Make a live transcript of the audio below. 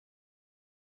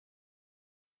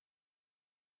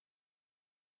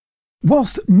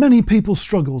Whilst many people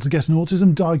struggle to get an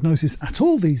autism diagnosis at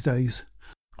all these days,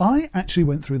 I actually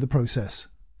went through the process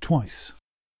twice.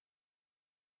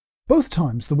 Both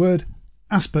times the word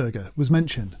Asperger was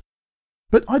mentioned,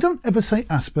 but I don't ever say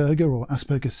Asperger or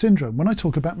Asperger syndrome when I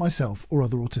talk about myself or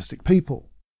other autistic people.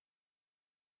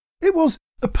 It was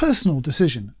a personal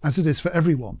decision, as it is for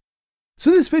everyone,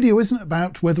 so this video isn't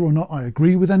about whether or not I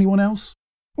agree with anyone else,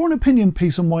 or an opinion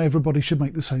piece on why everybody should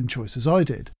make the same choice as I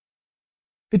did.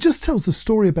 It just tells the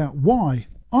story about why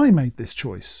I made this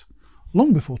choice,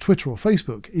 long before Twitter or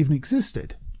Facebook even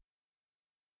existed.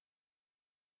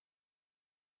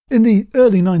 In the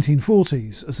early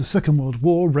 1940s, as the Second World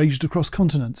War raged across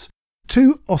continents,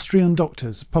 two Austrian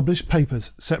doctors published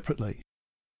papers separately.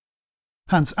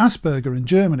 Hans Asperger in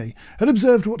Germany had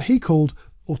observed what he called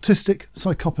autistic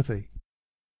psychopathy,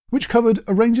 which covered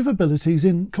a range of abilities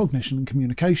in cognition and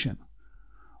communication,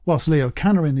 whilst Leo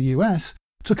Kanner in the US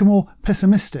took a more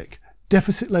pessimistic,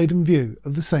 deficit-laden view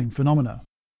of the same phenomena.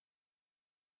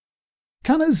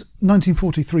 Kanner's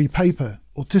 1943 paper,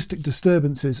 Autistic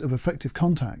Disturbances of Affective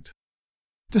Contact,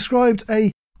 described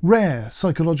a rare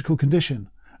psychological condition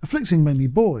afflicting mainly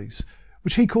boys,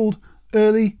 which he called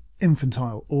early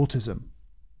infantile autism.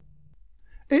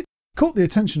 It caught the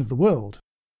attention of the world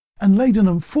and laid an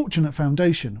unfortunate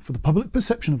foundation for the public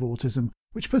perception of autism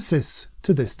which persists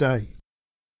to this day.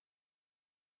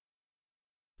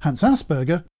 Hans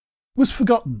Asperger was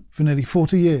forgotten for nearly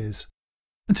 40 years,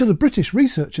 until a British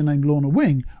researcher named Lorna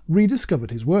Wing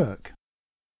rediscovered his work.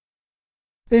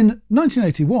 In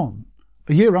 1981,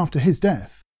 a year after his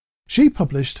death, she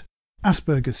published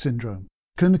Asperger's Syndrome,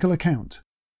 Clinical Account,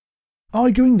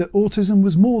 arguing that autism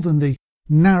was more than the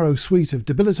narrow suite of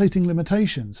debilitating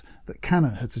limitations that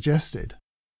Kanner had suggested.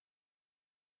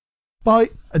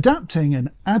 By adapting and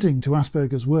adding to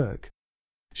Asperger's work,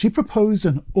 she proposed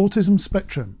an autism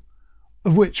spectrum,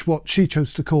 of which what she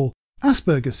chose to call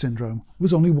Asperger's syndrome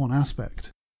was only one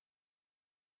aspect.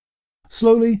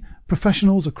 Slowly,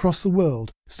 professionals across the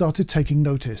world started taking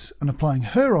notice and applying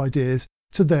her ideas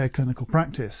to their clinical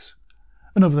practice,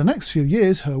 and over the next few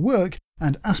years her work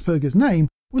and Asperger's name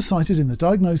was cited in the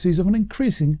diagnoses of an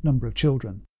increasing number of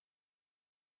children.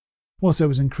 Whilst there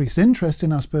was increased interest in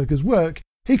Asperger's work,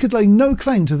 he could lay no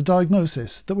claim to the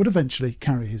diagnosis that would eventually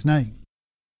carry his name.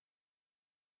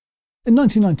 In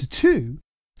 1992,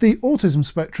 the autism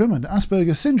spectrum and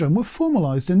Asperger syndrome were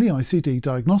formalised in the ICD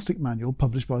diagnostic manual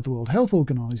published by the World Health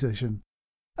Organization,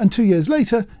 and 2 years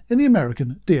later in the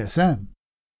American DSM.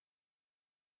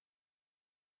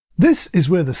 This is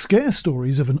where the scare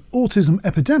stories of an autism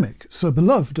epidemic, so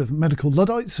beloved of medical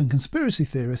Luddites and conspiracy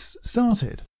theorists,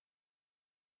 started.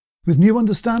 With new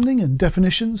understanding and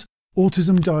definitions,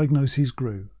 autism diagnoses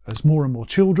grew, as more and more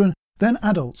children, then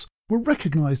adults, were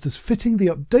recognised as fitting the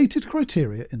updated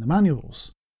criteria in the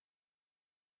manuals.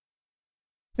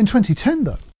 In 2010,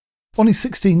 though, only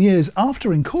 16 years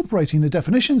after incorporating the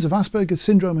definitions of Asperger's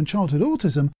syndrome and childhood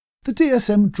autism, the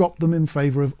DSM dropped them in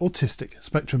favour of autistic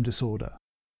spectrum disorder.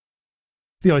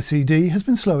 The ICD has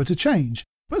been slower to change,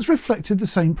 but has reflected the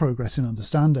same progress in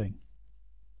understanding.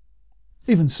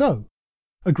 Even so,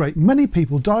 a great many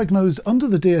people diagnosed under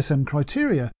the DSM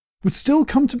criteria would still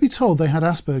come to be told they had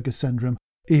Asperger's syndrome,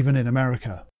 even in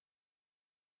America.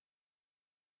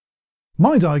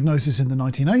 My diagnosis in the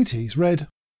 1980s read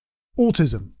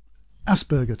autism,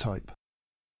 Asperger type.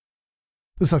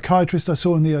 The psychiatrist I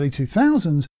saw in the early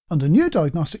 2000s under new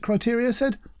diagnostic criteria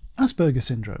said Asperger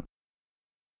syndrome.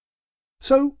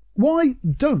 So why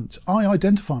don't I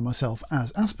identify myself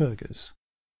as Asperger's?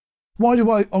 Why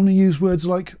do I only use words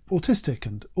like autistic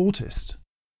and autist?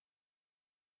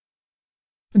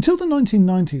 Until the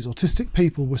 1990s, autistic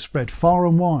people were spread far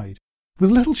and wide,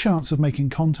 with little chance of making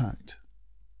contact.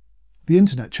 The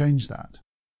internet changed that.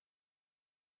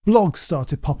 Blogs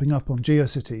started popping up on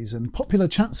GeoCities, and popular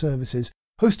chat services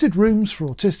hosted rooms for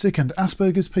autistic and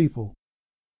Asperger's people.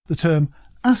 The term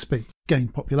Aspie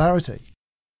gained popularity.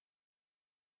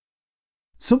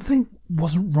 Something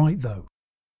wasn't right, though.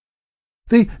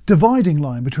 The dividing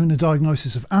line between a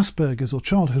diagnosis of Asperger's or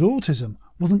childhood autism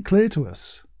wasn't clear to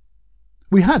us.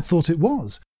 We had thought it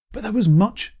was, but there was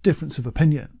much difference of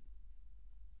opinion.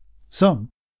 Some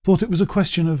thought it was a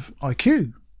question of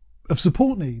IQ, of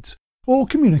support needs, or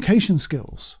communication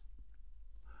skills.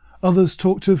 Others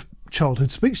talked of childhood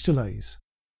speech delays,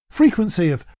 frequency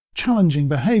of challenging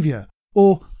behaviour,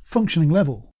 or functioning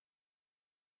level.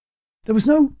 There was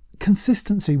no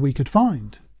consistency we could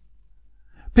find.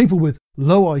 People with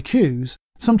low IQs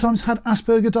sometimes had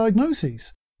Asperger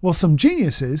diagnoses, while some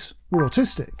geniuses were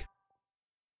autistic.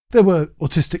 There were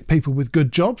autistic people with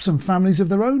good jobs and families of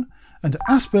their own, and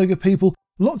Asperger people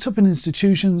locked up in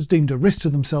institutions deemed a risk to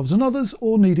themselves and others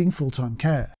or needing full-time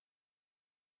care.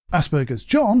 Asperger's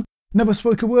John never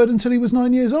spoke a word until he was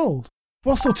 9 years old,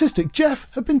 whilst autistic Jeff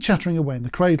had been chattering away in the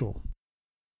cradle.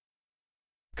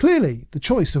 Clearly, the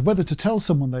choice of whether to tell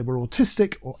someone they were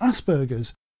autistic or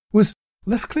Asperger's was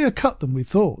less clear-cut than we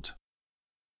thought.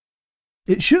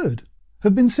 It should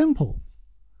have been simple.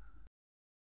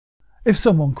 If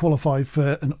someone qualified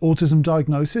for an autism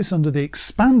diagnosis under the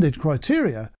expanded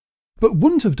criteria, but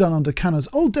wouldn't have done under Kanner's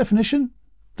old definition,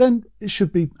 then it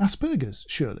should be Asperger's,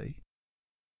 surely.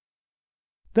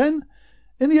 Then,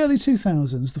 in the early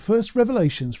 2000s, the first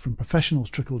revelations from professionals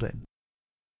trickled in.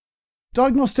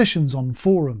 Diagnosticians on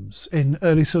forums, in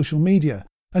early social media,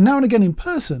 and now and again in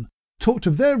person, talked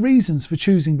of their reasons for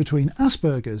choosing between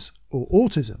Asperger's or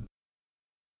autism.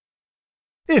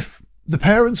 If the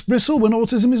parents bristle when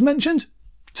autism is mentioned,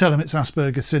 tell them it's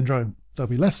Asperger's syndrome. They'll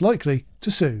be less likely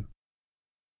to sue.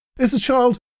 Is the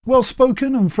child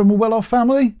well-spoken and from a well-off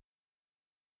family?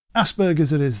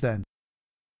 Asperger's it is then.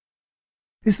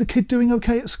 Is the kid doing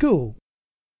okay at school?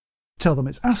 Tell them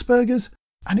it's Asperger's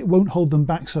and it won't hold them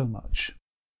back so much.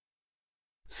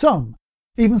 Some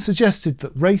even suggested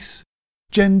that race,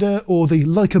 gender or the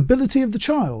likability of the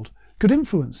child could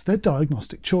influence their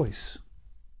diagnostic choice.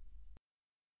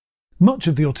 Much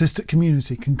of the autistic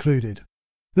community concluded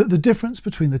that the difference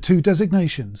between the two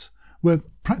designations were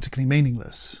practically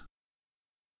meaningless.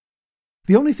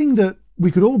 The only thing that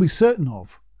we could all be certain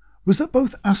of was that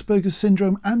both Asperger's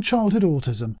syndrome and childhood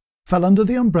autism fell under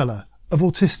the umbrella of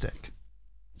autistic.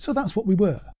 So that's what we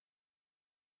were.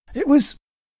 It was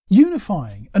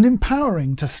unifying and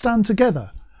empowering to stand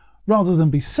together rather than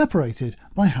be separated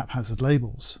by haphazard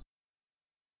labels.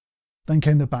 Then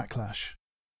came the backlash.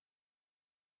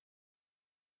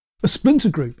 A splinter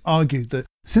group argued that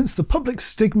since the public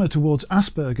stigma towards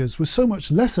Asperger's was so much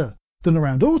lesser than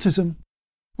around autism,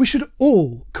 we should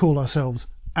all call ourselves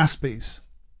Aspies.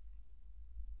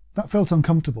 That felt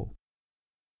uncomfortable.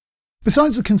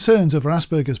 Besides the concerns over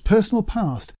Asperger's personal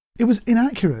past, it was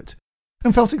inaccurate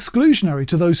and felt exclusionary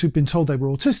to those who'd been told they were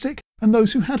autistic and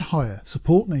those who had higher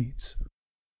support needs.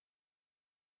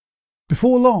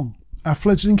 Before long, our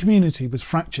fledgling community was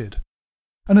fractured,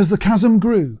 and as the chasm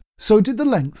grew, so did the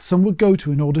lengths some would go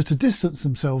to in order to distance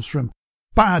themselves from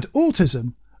bad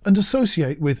autism and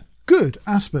associate with good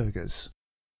Asperger's.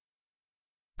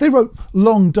 They wrote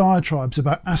long diatribes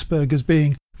about Asperger's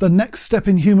being the next step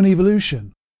in human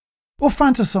evolution, or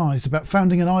fantasised about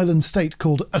founding an island state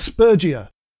called Asperger,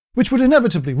 which would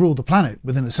inevitably rule the planet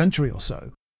within a century or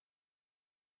so.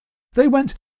 They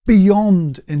went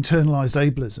beyond internalised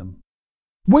ableism,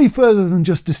 way further than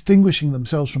just distinguishing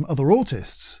themselves from other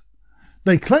autists.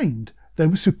 They claimed they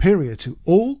were superior to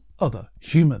all other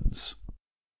humans.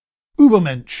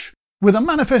 Übermensch, with a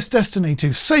manifest destiny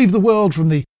to save the world from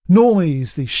the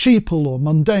normies, the sheeple or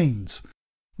mundanes,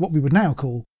 what we would now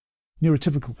call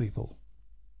neurotypical people.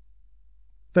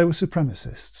 They were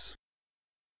supremacists.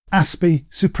 Aspie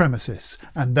supremacists,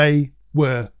 and they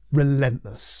were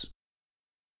relentless.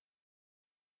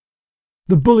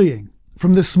 The bullying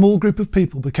from this small group of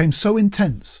people became so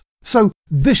intense, so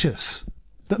vicious,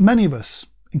 that many of us,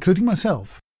 including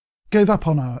myself, gave up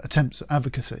on our attempts at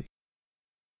advocacy.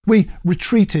 We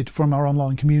retreated from our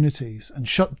online communities and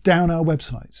shut down our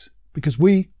websites because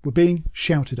we were being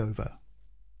shouted over.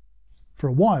 For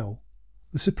a while,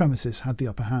 the supremacists had the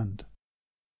upper hand.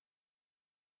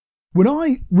 When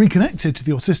I reconnected to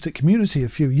the autistic community a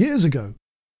few years ago,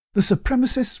 the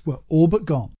supremacists were all but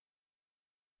gone.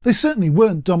 They certainly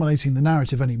weren't dominating the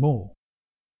narrative anymore.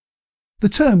 The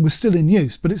term was still in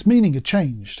use, but its meaning had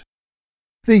changed.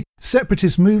 The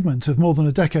separatist movement of more than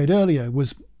a decade earlier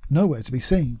was nowhere to be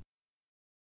seen.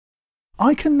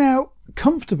 I can now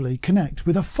comfortably connect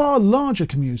with a far larger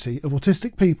community of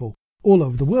autistic people all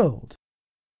over the world.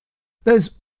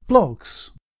 There's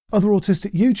blogs, other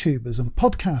autistic YouTubers and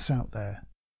podcasts out there.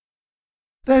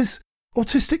 There's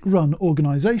autistic-run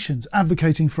organisations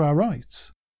advocating for our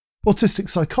rights, autistic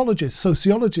psychologists,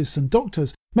 sociologists and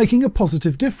doctors making a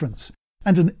positive difference,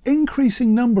 and an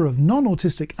increasing number of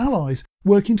non-autistic allies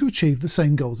working to achieve the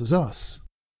same goals as us.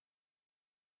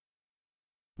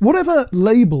 Whatever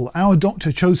label our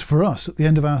doctor chose for us at the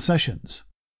end of our sessions,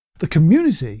 the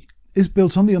community is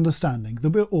built on the understanding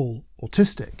that we're all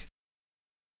autistic.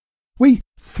 We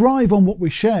thrive on what we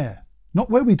share,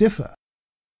 not where we differ.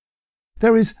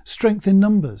 There is strength in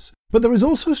numbers, but there is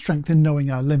also strength in knowing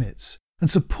our limits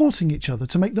and supporting each other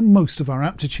to make the most of our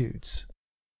aptitudes.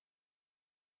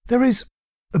 There is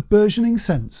a burgeoning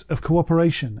sense of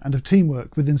cooperation and of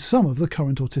teamwork within some of the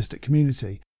current autistic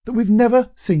community that we've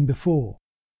never seen before.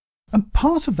 And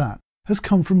part of that has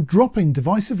come from dropping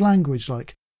divisive language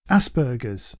like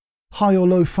Asperger's, high or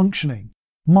low functioning,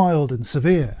 mild and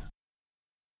severe.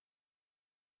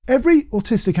 Every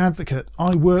autistic advocate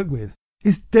I work with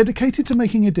is dedicated to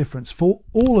making a difference for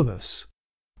all of us,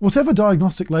 whatever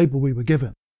diagnostic label we were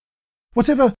given,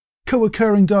 whatever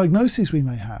co-occurring diagnoses we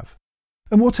may have,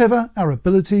 and whatever our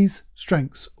abilities,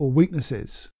 strengths or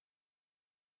weaknesses.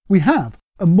 We have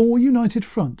a more united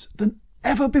front than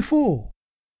ever before.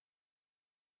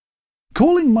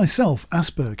 Calling myself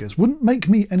Asperger's wouldn't make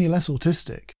me any less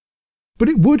autistic, but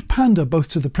it would pander both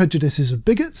to the prejudices of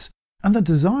bigots and the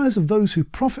desires of those who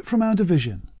profit from our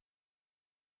division.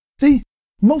 The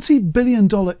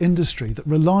multi-billion-dollar industry that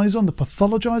relies on the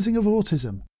pathologizing of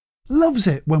autism loves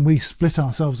it when we split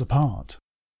ourselves apart.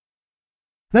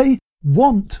 They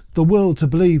want the world to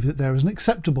believe that there is an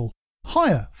acceptable,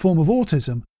 higher form of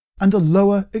autism and a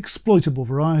lower exploitable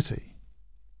variety.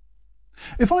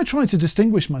 If I try to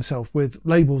distinguish myself with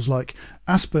labels like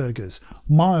Asperger's,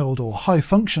 mild or high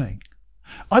functioning,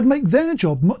 I'd make their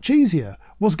job much easier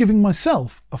whilst giving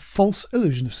myself a false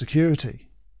illusion of security.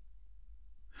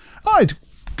 I'd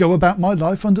go about my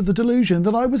life under the delusion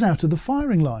that I was out of the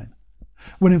firing line,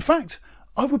 when in fact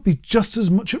I would be just as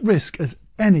much at risk as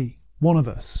any one of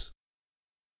us.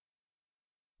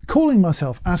 Calling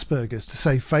myself Asperger's to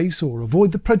save face or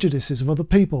avoid the prejudices of other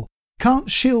people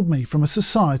can't shield me from a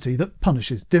society that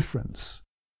punishes difference.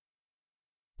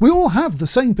 We all have the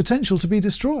same potential to be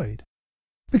destroyed,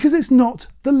 because it's not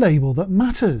the label that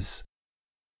matters.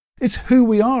 It's who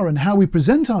we are and how we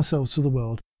present ourselves to the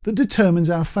world that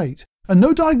determines our fate, and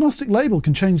no diagnostic label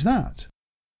can change that.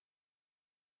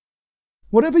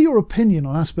 Whatever your opinion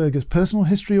on Asperger's personal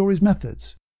history or his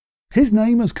methods, his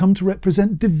name has come to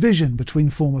represent division between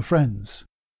former friends.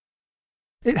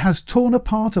 It has torn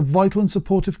apart a vital and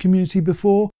supportive community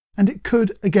before, and it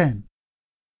could again.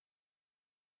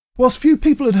 Whilst few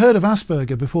people had heard of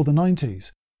Asperger before the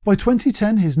 90s, by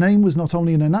 2010 his name was not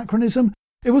only an anachronism,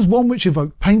 it was one which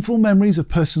evoked painful memories of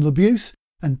personal abuse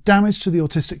and damage to the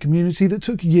autistic community that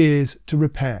took years to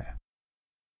repair.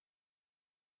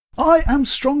 I am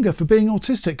stronger for being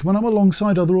autistic when I'm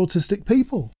alongside other autistic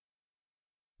people.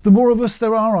 The more of us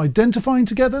there are identifying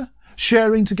together,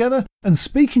 sharing together, and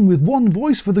speaking with one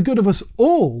voice for the good of us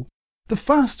all, the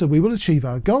faster we will achieve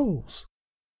our goals.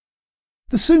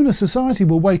 The sooner society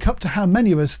will wake up to how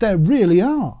many of us there really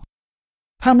are,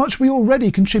 how much we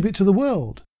already contribute to the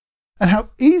world, and how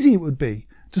easy it would be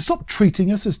to stop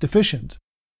treating us as deficient,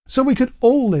 so we could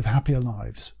all live happier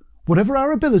lives, whatever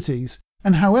our abilities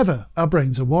and however our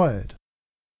brains are wired.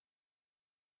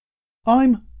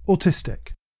 I'm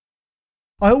autistic.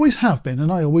 I always have been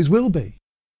and I always will be.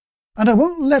 And I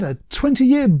won't let a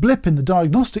 20-year blip in the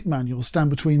diagnostic manual stand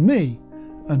between me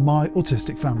and my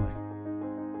autistic family.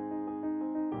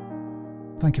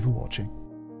 Thank you for watching.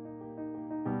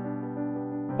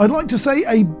 I'd like to say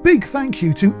a big thank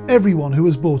you to everyone who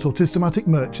has bought Autismatic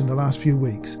merch in the last few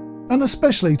weeks, and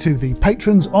especially to the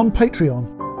patrons on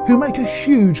Patreon who make a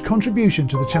huge contribution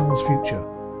to the channel's future.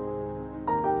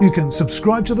 You can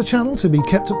subscribe to the channel to be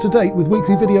kept up to date with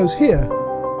weekly videos here,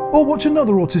 or watch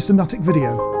another Autismatic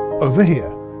video over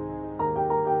here.